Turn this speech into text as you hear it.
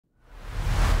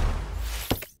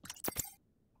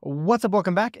What's up?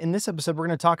 Welcome back. In this episode, we're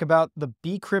going to talk about the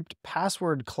BCrypt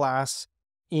Password class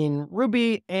in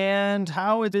Ruby and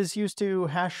how it is used to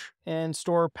hash and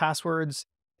store passwords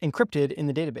encrypted in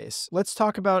the database. Let's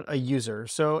talk about a user.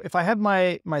 So if I have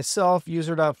myself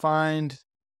user.find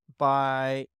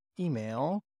by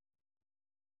email,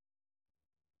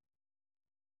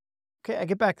 okay, I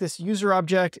get back this user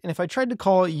object. And if I tried to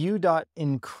call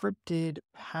u.encrypted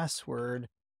password,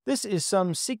 this is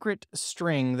some secret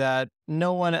string that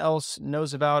no one else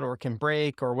knows about or can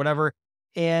break or whatever.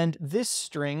 And this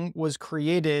string was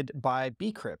created by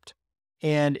BCrypt.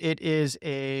 And it is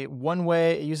a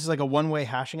one-way, it uses like a one-way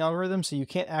hashing algorithm. So you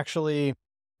can't actually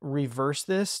reverse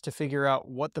this to figure out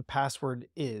what the password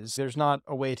is. There's not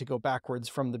a way to go backwards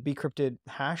from the BCrypted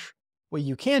hash. What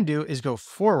you can do is go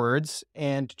forwards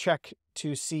and check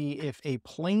to see if a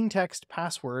plain text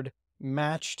password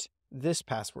matched this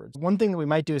password. One thing that we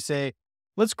might do is say,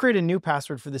 let's create a new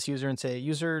password for this user and say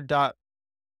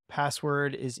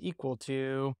user.password is equal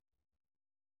to,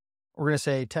 we're going to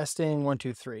say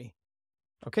testing123.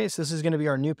 Okay, so this is going to be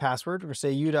our new password. We're going to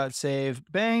say u.save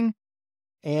bang,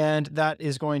 and that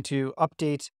is going to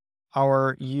update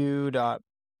our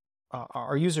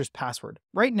our user's password.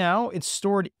 Right now, it's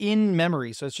stored in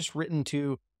memory, so it's just written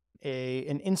to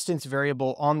an instance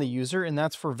variable on the user, and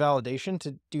that's for validation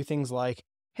to do things like,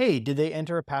 hey, did they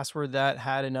enter a password that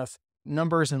had enough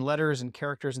numbers and letters and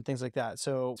characters and things like that?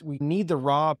 So we need the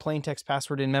raw plain text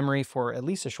password in memory for at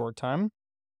least a short time,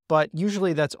 but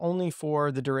usually that's only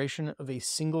for the duration of a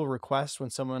single request when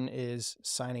someone is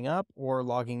signing up or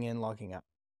logging in, logging out.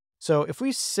 So if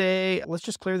we say, let's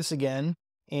just clear this again,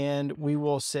 and we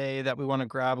will say that we want to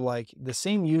grab like the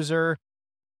same user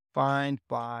find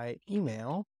by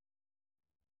email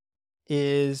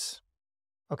is,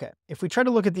 okay, if we try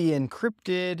to look at the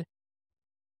encrypted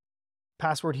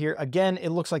password here, again, it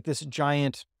looks like this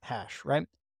giant hash, right?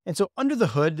 And so under the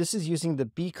hood, this is using the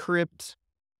BCrypt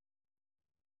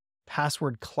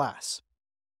password class.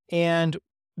 And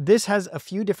this has a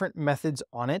few different methods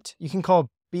on it. You can call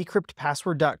BCrypt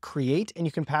password.create, and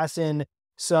you can pass in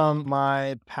some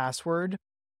my password,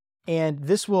 and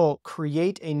this will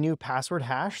create a new password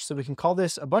hash. So we can call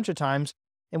this a bunch of times.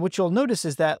 And what you'll notice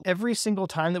is that every single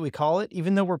time that we call it,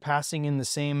 even though we're passing in the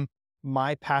same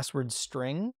my password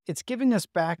string, it's giving us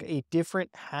back a different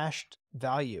hashed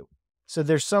value. So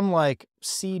there's some like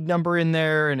seed number in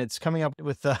there, and it's coming up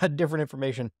with different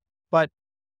information. But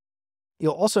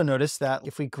you'll also notice that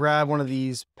if we grab one of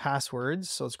these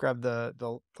passwords, so let's grab the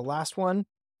last one,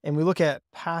 and we look at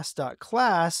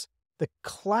pass.class, the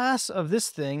class of this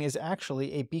thing is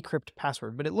actually a BCrypt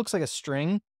password, but it looks like a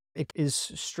string. It is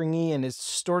stringy and is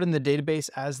stored in the database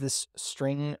as this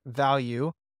string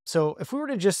value. So if we were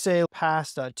to just say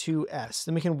pass.2s,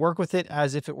 then we can work with it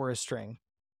as if it were a string.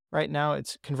 Right now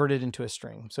it's converted into a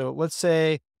string. So let's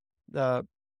say the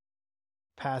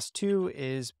pass2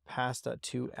 is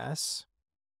pass.2s.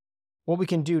 What we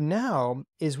can do now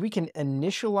is we can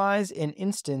initialize an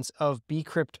instance of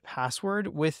BCrypt password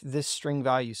with this string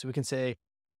value. So we can say,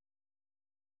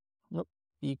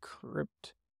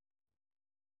 BCrypt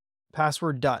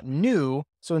password.new.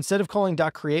 So instead of calling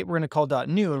 .create, we're going to call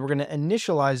 .new, and we're going to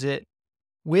initialize it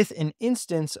with an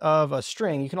instance of a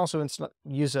string. You can also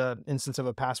use an instance of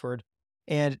a password.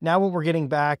 And now what we're getting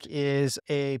back is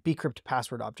a BCrypt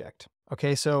password object.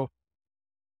 Okay, so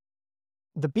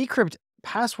the BCrypt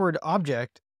password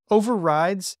object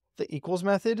overrides the equals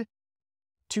method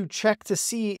to check to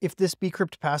see if this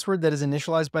BCrypt password that is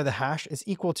initialized by the hash is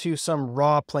equal to some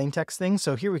raw plain text thing.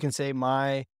 So here we can say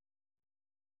my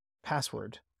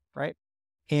password, right?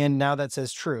 And now that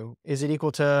says true. Is it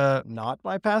equal to not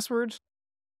my password?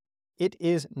 It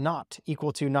is not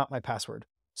equal to not my password.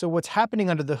 So what's happening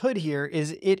under the hood here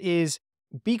is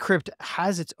BCrypt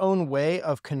has its own way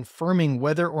of confirming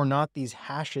whether or not these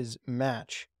hashes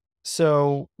match.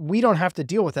 So we don't have to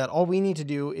deal with that. All we need to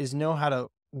do is know how to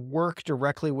work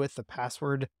directly with the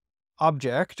password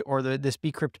object or this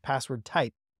BCrypt password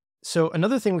type. So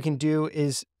another thing we can do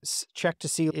is check to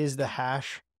see, is the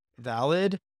hash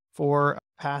valid for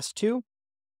pass2?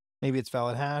 Maybe it's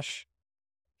valid hash.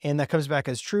 And that comes back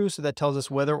as true. So that tells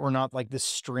us whether or not like this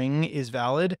string is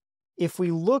valid. If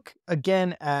we look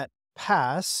again at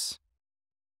pass,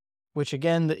 which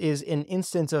again is an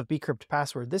instance of BCrypt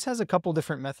password, this has a couple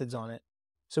different methods on it.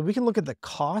 So we can look at the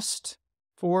cost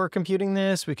for computing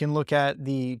this. We can look at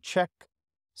the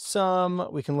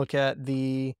checksum. We can look at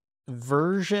the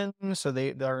version. So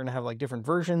they're going to have like different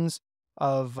versions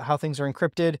of how things are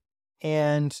encrypted.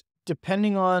 And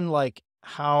depending on like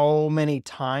how many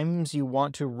times you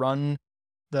want to run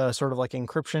the sort of like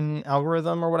encryption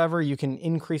algorithm or whatever, you can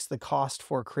increase the cost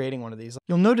for creating one of these.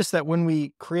 You'll notice that when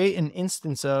we create an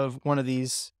instance of one of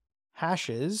these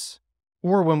hashes,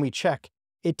 or when we check,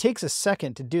 it takes a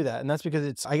second to do that. And that's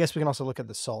because I guess we can also look at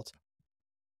the salt.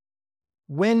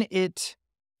 When it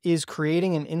is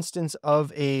creating an instance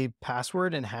of a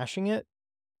password and hashing it,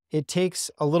 it takes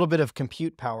a little bit of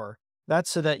compute power. That's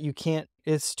so that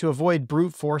it's to avoid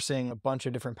brute forcing a bunch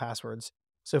of different passwords.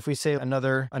 So if we say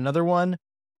another one,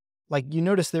 like you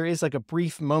notice there is like a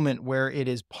brief moment where it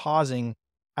is pausing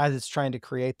as it's trying to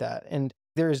create that. And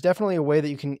there is definitely a way that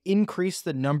you can increase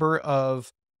the number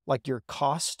of like your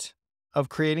cost of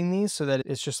creating these so that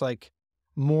it's just like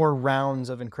more rounds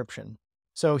of encryption.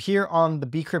 So here on the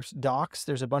BCrypt docs,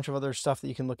 there's a bunch of other stuff that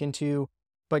you can look into.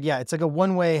 But yeah, it's like a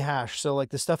one-way hash. So like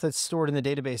the stuff that's stored in the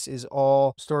database is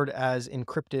all stored as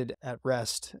encrypted at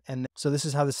rest. And so this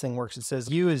is how this thing works. It says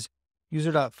u is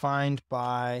user.find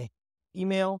by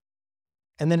email.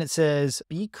 And then it says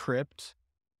BCrypt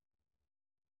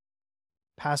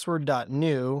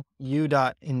password.new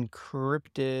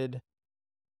u.encrypted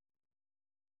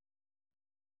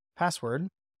password.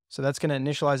 So that's going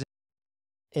to initialize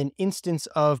an instance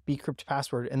of BCrypt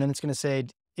password. And then it's going to say,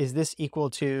 is this equal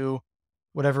to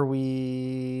whatever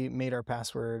we made our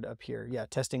password up here? Yeah,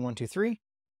 testing 1, 2, 3.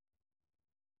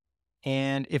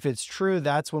 And if it's true,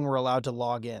 that's when we're allowed to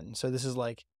log in. So this is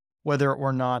like whether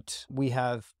or not we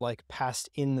have like passed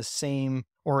in the same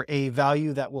or a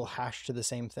value that will hash to the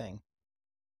same thing.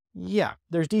 Yeah,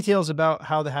 there's details about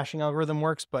how the hashing algorithm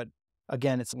works, but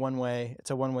again, it's a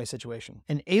one-way situation.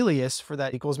 An alias for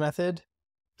that equals method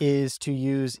is to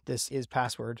use this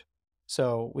isPassword.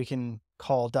 So we can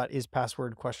call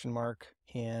 .isPassword ?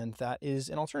 And that is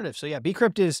an alternative. So yeah,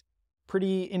 BCrypt is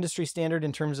pretty industry standard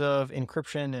in terms of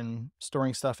encryption and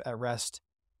storing stuff at rest.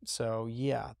 So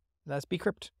yeah, that's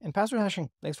BCrypt and password hashing.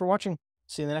 Thanks for watching.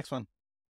 See you in the next one.